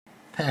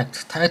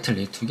packed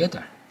tightly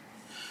together,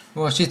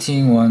 were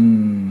sitting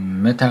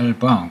on metal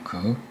bunk,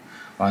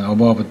 one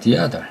above the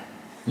other.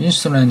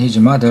 Winston and his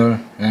mother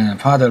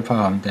and father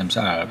found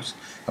themselves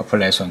a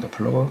place on the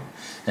floor,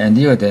 and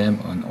near them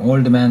an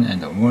old man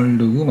and an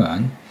old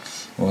woman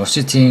were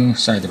sitting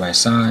side by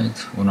side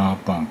on a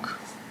bunk.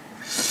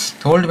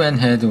 The old man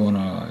had on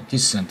a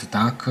decent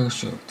dark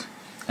suit,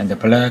 and the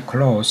black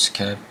clothes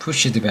kept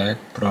pushed back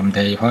from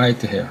their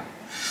white hair.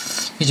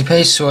 His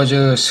face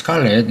was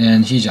scarlet,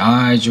 and his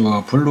eyes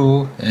were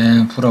blue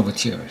and full of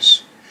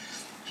tears.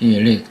 He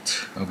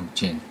reeked of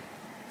gin.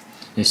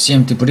 It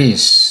seemed to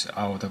breathe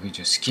out of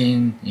his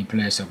skin in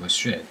place of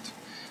sweat,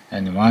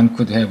 and one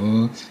could have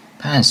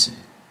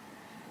fancied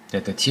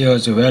that the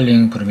tears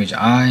welling from his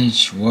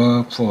eyes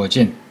were poor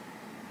Jin.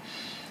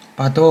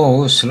 But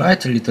though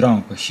slightly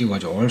drunk, he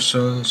was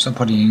also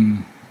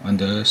suffering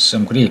under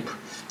some grief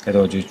that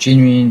was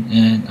genuine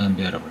and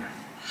unbearable.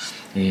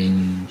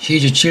 In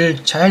his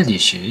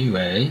childish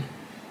way,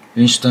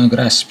 Winston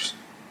grasped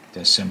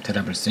that some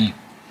terrible thing,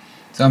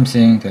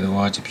 something that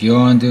was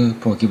beyond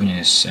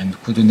forgiveness and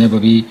could never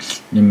be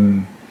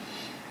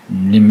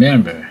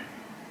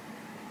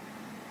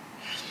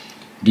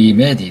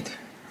remedied.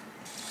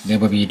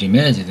 Never be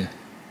remedied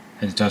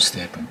had just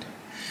happened.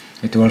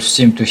 It also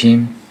seemed to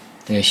him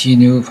that he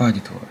knew what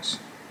it was,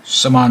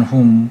 someone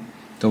whom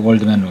the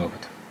old man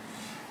loved.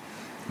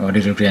 A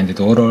little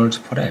granddaughter,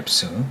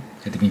 perhaps,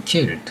 had been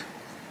killed.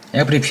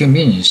 Every few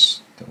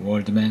minutes, the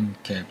old man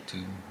kept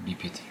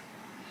repeating,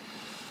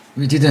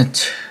 "We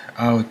didn't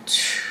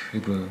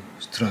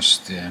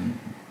trust them."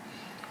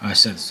 I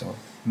said so.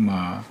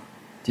 Ma,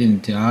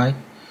 didn't I?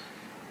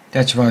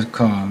 That's what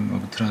come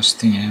of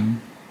trusting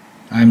him.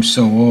 I'm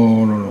so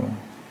all alone.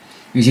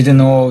 We didn't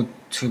know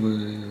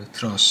to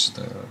trust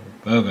the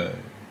burger.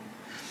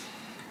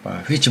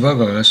 But which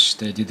burgers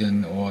they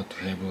didn't ought to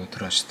have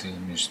trust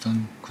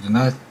Winston could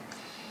not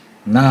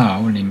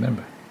now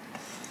remember.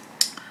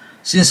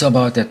 Since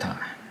about that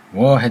time,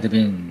 war had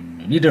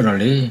been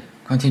literally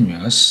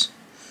continuous,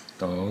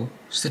 though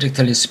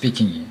strictly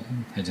speaking,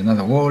 it had not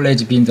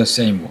always been the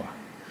same war.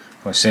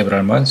 For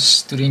several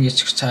months during his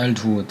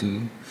childhood,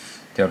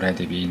 there had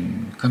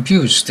been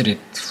confused street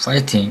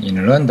fighting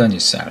in London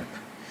itself,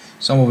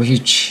 some of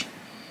which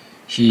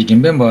he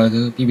remembered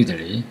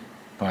vividly,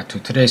 but to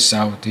trace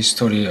out the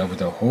story of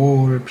the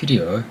whole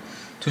period,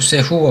 to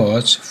say who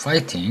was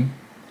fighting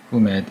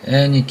whom at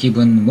any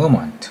given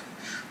moment,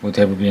 would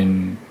have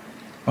been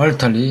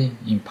utterly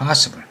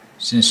impossible,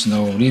 since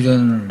no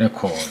written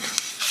record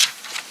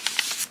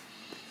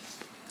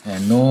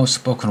and no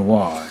spoken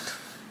word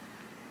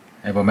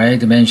ever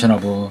made mention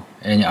of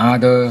any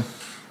other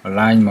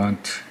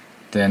alignment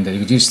than the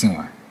existing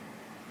one.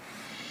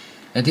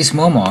 At this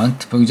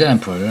moment, for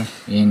example,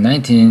 in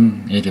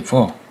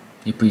 1984,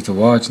 if it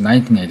was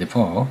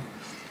 1984,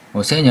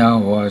 Oceania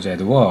was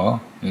at war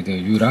with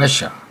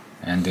Eurasia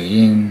and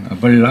in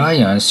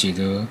alliance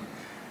with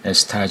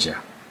Eastasia.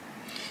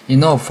 In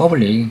no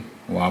public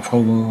or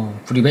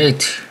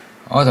private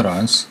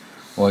utterance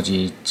was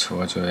it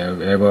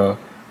ever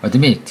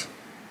admit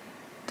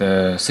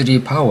the three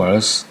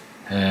powers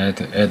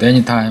had at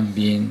any time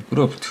been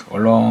grouped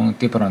along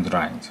different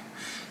lines.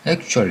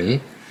 Actually,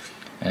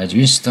 as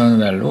Winston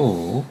well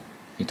knew,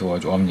 it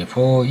was only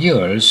 4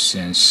 years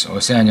since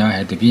Oceania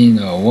had been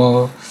at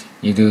war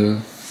with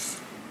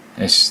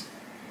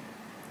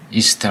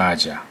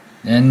Eastasia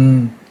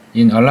and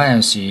in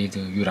alliance with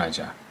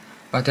Eurasia.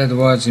 But that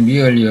was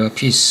merely a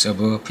piece of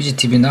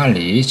positive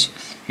knowledge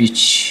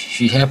which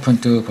he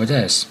happened to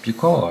possess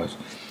because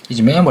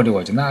his memory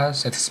was not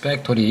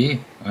satisfactorily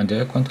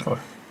under control.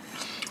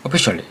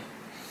 Officially,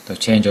 the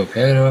change of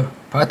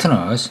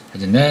partners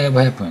had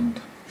never happened.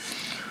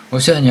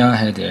 Oceania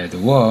had at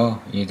war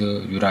with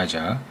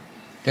Eurasia,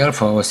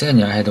 therefore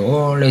Oceania had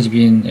always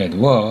been at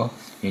war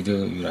with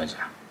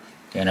Eurasia.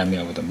 The enemy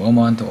of the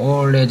moment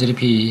always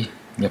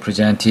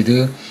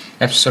represented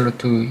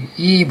absolute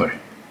evil.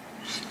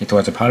 It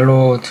was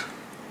followed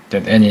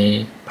that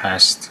any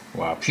past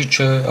or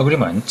future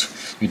agreement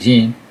with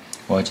him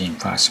was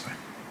impossible.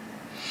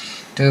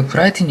 The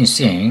frightening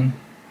thing,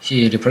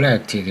 he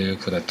reflected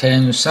for the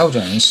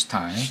 10,000th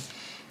time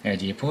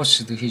as he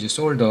forced his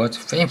shoulders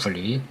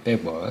painfully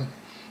backward,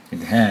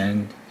 with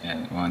hand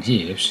and on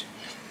hips.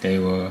 They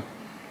were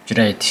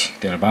gyrating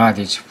their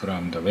bodies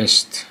from the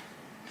waist,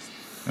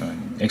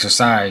 an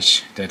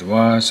exercise that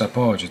was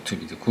supposed to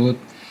be good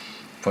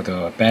for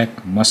the back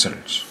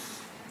muscles.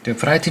 The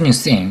frightening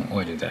thing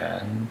was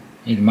that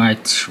it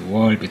might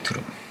well be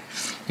true.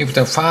 If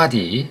the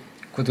body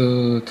could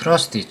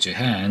thrust its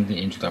hand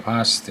into the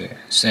past,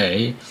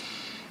 say,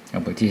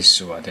 of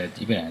this or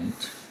that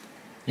event,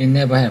 it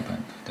never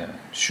happened. That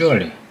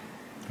surely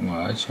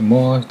was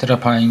more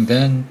terrifying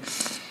than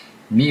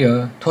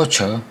mere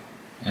torture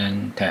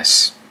and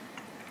death.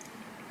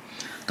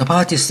 The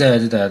party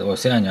said that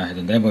Oceania had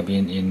never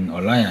been in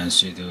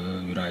alliance with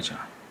Eurasia.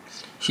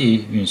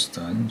 He,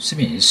 Winston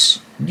Smith,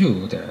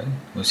 knew that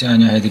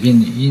Oceania had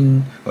been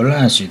in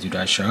alliance with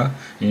Russia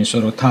in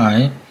short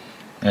time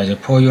as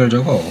 4 years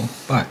ago,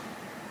 but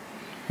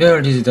Where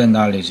did that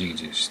knowledge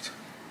exist?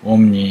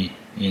 Only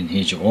in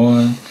his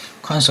own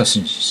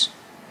consciousness,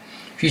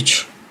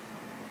 which,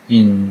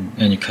 in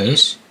any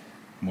case,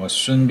 must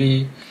soon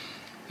be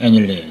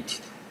annihilated.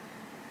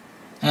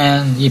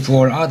 And if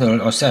all others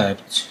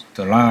accept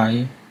the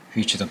lie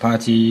which the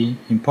party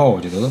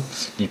imposed,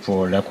 if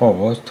all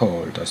records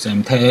told the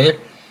same tale,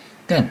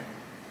 then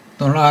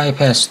the lie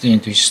passed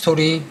into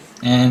history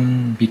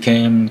and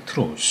became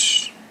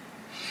truth.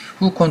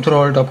 Who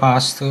controlled the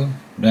past?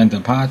 Then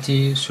the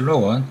party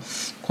slogan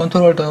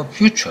controlled the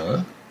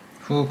future.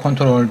 Who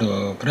controlled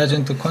the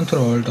present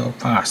controlled the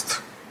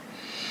past.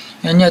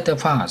 And yet the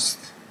past,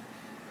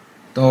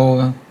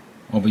 though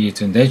of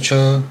its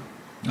nature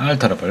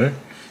alterable,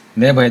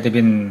 never had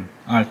been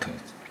altered.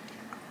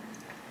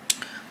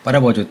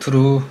 What was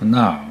true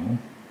now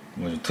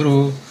was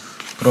true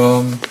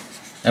from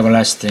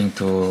everlasting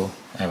to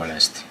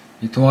everlasting.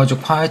 It was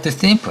quite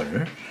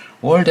simple.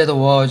 All that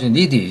was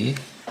needed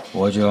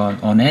was an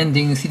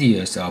unending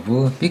series of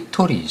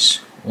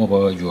victories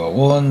over your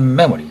own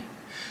memory.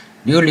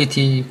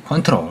 Reality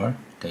control,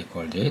 they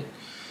called it.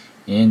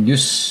 In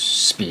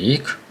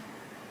newspeak,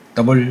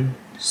 double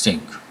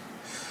think.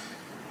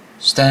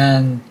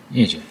 Stand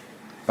easy,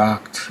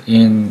 backed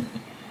in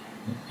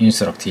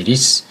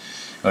instructives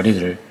a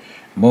little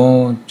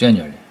more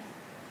genially.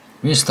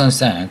 Winston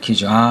sank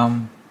his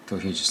arm to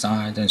his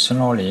side and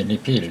slowly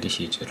repeated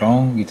his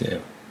long video.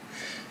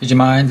 His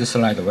mind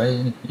slid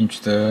away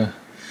into the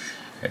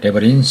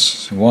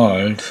labyrinth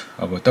world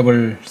of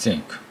double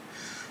think.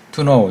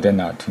 To know then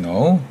not to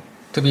know,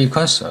 to be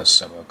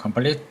conscious of a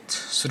complete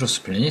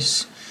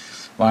truthfulness,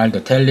 while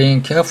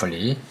telling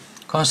carefully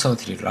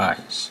constantly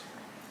lies.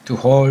 To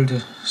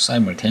hold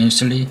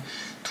simultaneously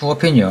two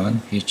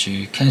opinions which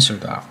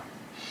cancelled out,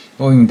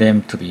 knowing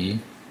them to be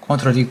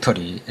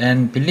contradictory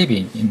and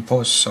believing in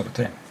both of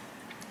them.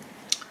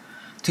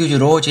 To use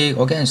logic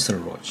against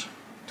logic,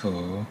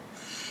 to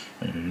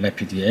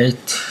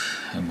repudiate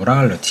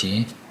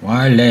morality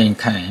while laying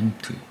claim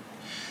to it,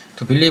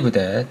 to believe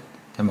that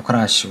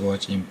democracy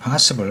was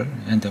impossible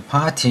and the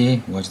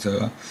party was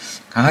the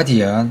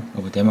guardian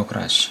of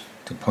democracy,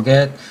 to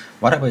forget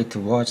whatever it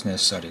was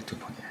necessary to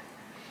forget,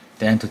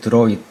 then to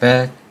draw it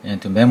back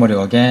into memory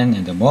again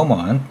in the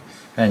moment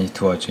when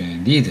it was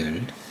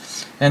needed,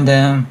 and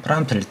then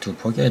promptly to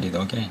forget it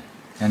again,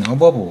 and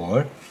above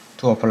all,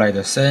 to apply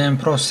the same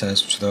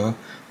process to the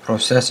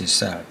process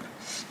itself.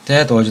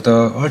 That was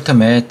the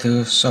ultimate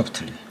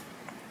subtlety.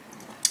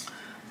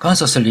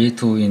 Consciously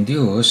to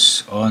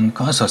induce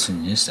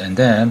unconsciousness, and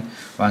then,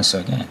 once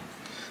again,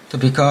 to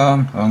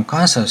become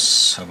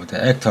unconscious of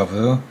the act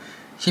of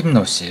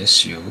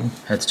hypnosis you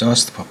had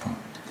just performed.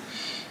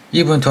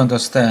 Even to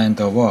understand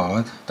the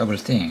word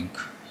doublethink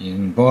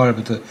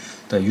involved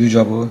the use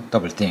of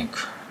doublethink.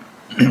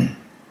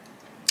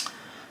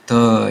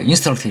 The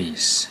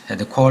instructors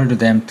had called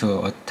them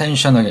to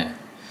attention again.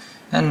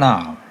 And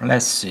now,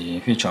 let's see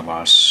which of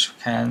us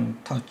can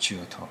touch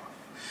your toe,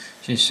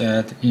 she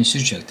said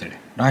insistently,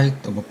 right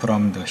over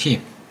from the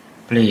hip.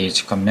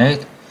 Please,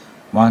 comrade.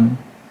 1,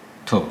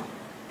 2.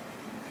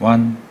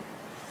 1,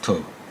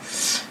 2.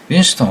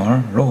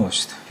 Winston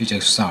lost his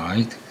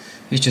exercise,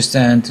 which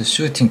sent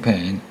shooting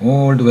pain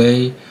all the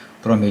way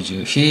from his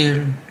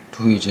heel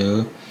to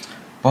his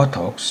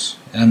buttocks,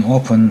 and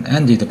often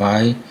ended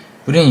by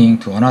bringing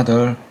to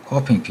another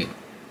coughing fit.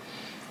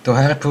 To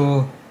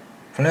help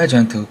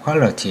pleasant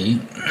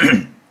quality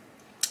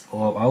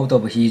out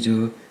of his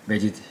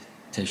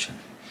meditation,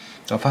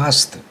 the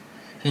past,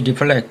 he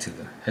reflected,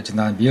 had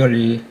not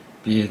merely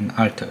been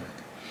altered.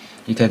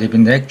 It had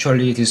been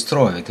actually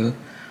destroyed,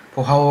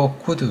 for how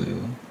could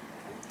you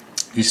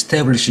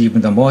establish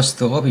even the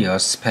most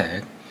obvious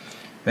fact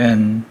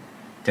when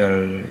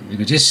there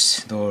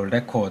exists no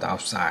record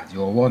outside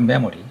your own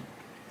memory?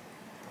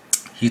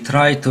 He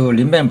tried to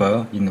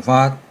remember in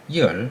what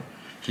year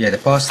he had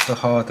first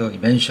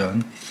heard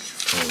mention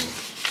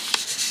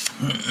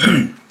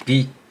to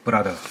Big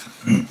Brother.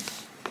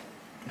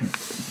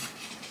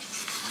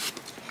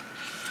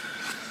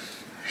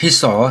 He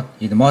thought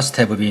it must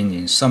have been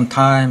in some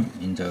time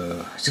in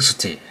the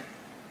 60s,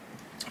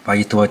 but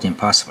it was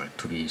impossible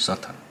to be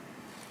certain.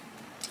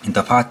 In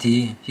the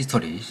party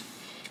history,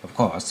 of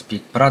course,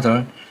 Big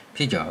Brother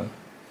figured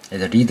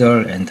as the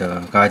leader and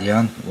the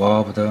guardian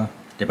of the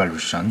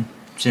revolution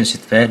since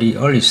its very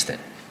early stage.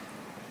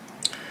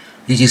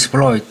 His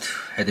exploit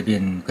had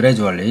been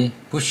gradually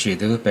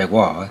pushed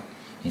backward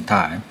in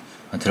time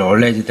until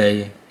already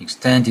they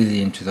extended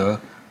into the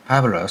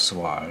fabulous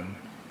world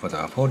for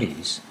the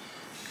 40s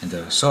and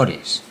the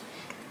 30s.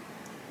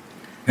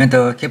 When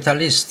the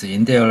capitalists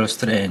in their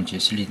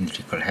strange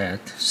cylindrical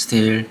hat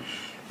still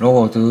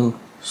rode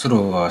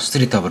through a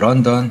street of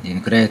London in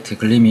great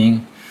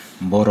gleaming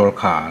motor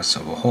cars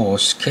of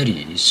horse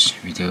carriage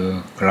with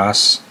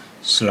glass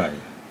side,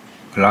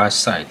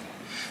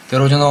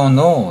 there was no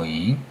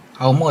knowing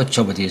how much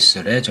of this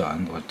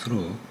legend was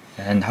true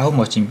and how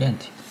much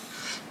invented.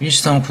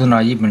 Winston could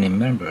not even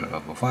remember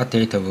of what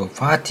date of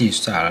party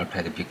itself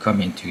had become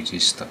into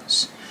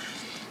existence.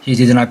 He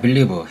did not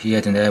believe he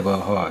had never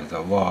heard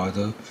the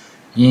word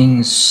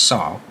in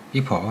South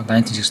before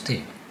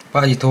 1960,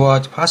 but it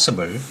was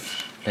possible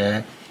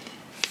that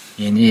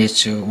in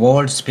its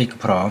world speak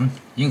from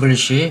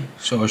English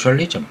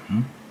socialism,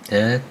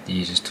 that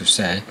is to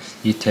say,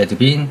 it had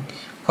been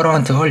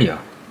current earlier.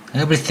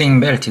 Everything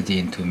melted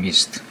into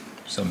mist.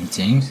 Some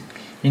things,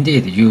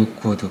 indeed, you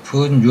could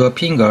put your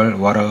finger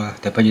where a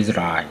deposit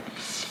lie.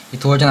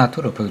 It was not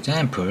true, for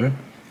example,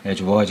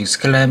 as was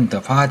exclaimed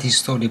the party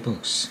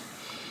storybooks.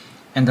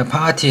 And the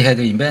party had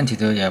invented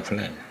the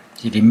airplane.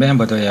 He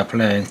remembered the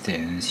airplane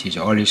since his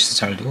earliest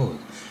childhood,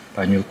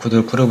 but you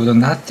could prove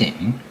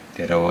nothing.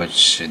 There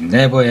was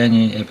never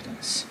any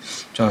evidence.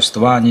 Just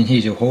one in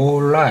his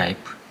whole life.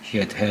 He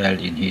had held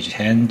in his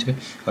hand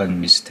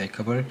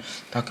unmistakable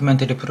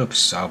documentary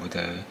proofs of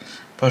the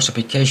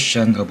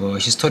falsification of a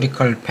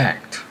historical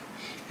fact.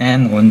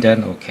 And on that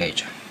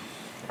occasion,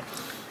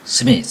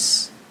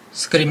 Smith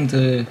screamed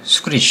a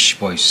squeakish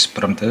voice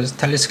from the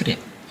telescreen.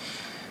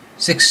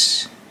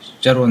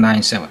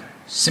 6097.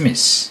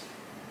 Smith.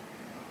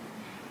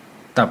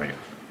 W.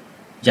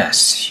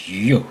 Yes,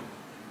 you.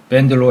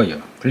 Band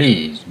lawyer,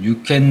 please. You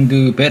can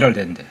do better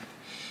than that.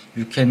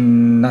 You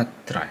cannot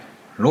try.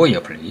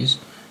 Lawyer, please.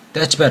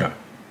 That's better.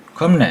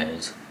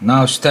 Comrade,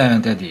 now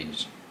stand at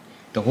ease.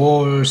 The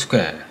whole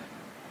square,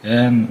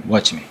 and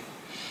watch me.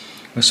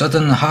 A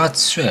sudden hot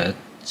sweat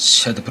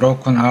had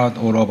broken out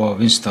all over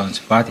Winston's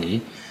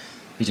body.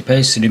 His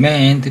face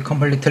remained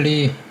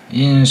completely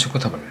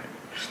inscrutable.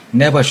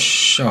 Never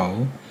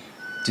show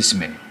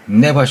dismay,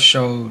 never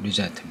show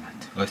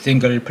resentment. A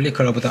single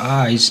flicker of the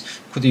eyes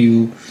could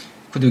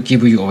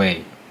give you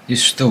away. He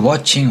stood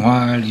watching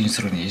while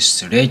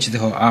Instructress raised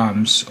her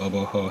arms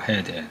over her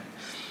head and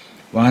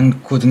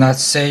one could not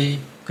say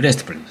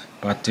gracefully,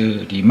 but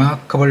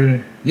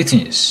remarkable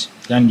neatness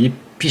and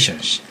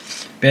efficiency,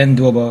 bent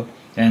over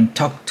and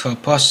tucked her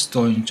first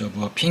joint of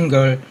her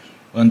finger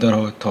under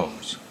her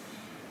toes.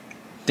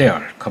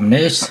 There,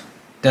 comrades,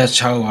 that's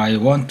how I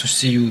want to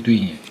see you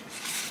doing it.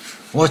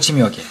 Watch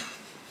me again.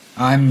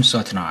 I'm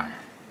certain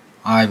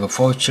I've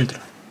 4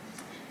 children.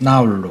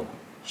 Now look,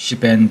 she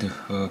bent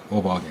her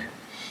over again.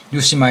 You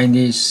see my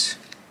knees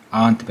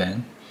aren't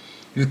bent.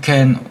 You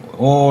can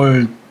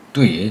all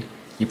do it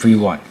if you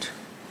want.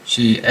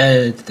 She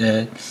added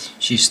that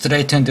she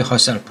straightened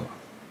herself up.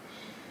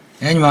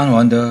 Anyone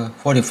under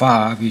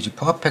 45 is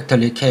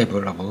perfectly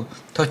capable of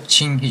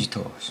touching his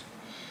toes.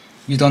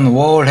 You don't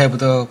all have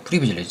the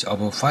privilege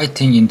of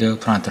fighting in the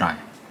front line,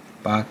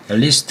 but at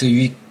least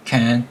we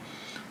can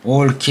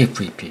all keep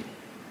fit.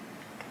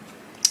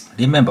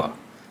 Remember,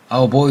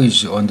 our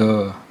boys on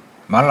the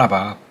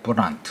Malabar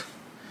front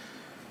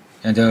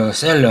and the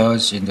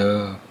sailors in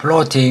the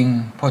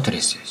floating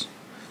fortresses.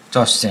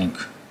 Just think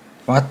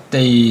what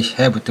they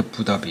have to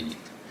put up with.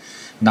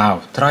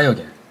 Now try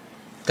again.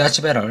 That's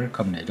better,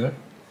 comrade.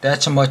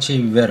 That's much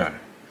better,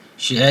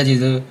 she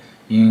added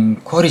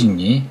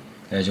encouragingly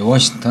as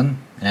Washington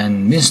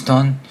and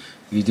Winston,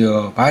 with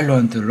a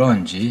violent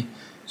lunge,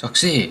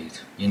 succeeded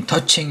in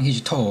touching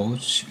his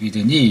toes with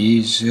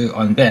knees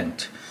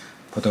unbent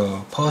for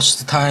the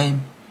first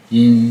time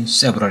in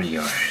several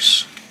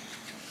years.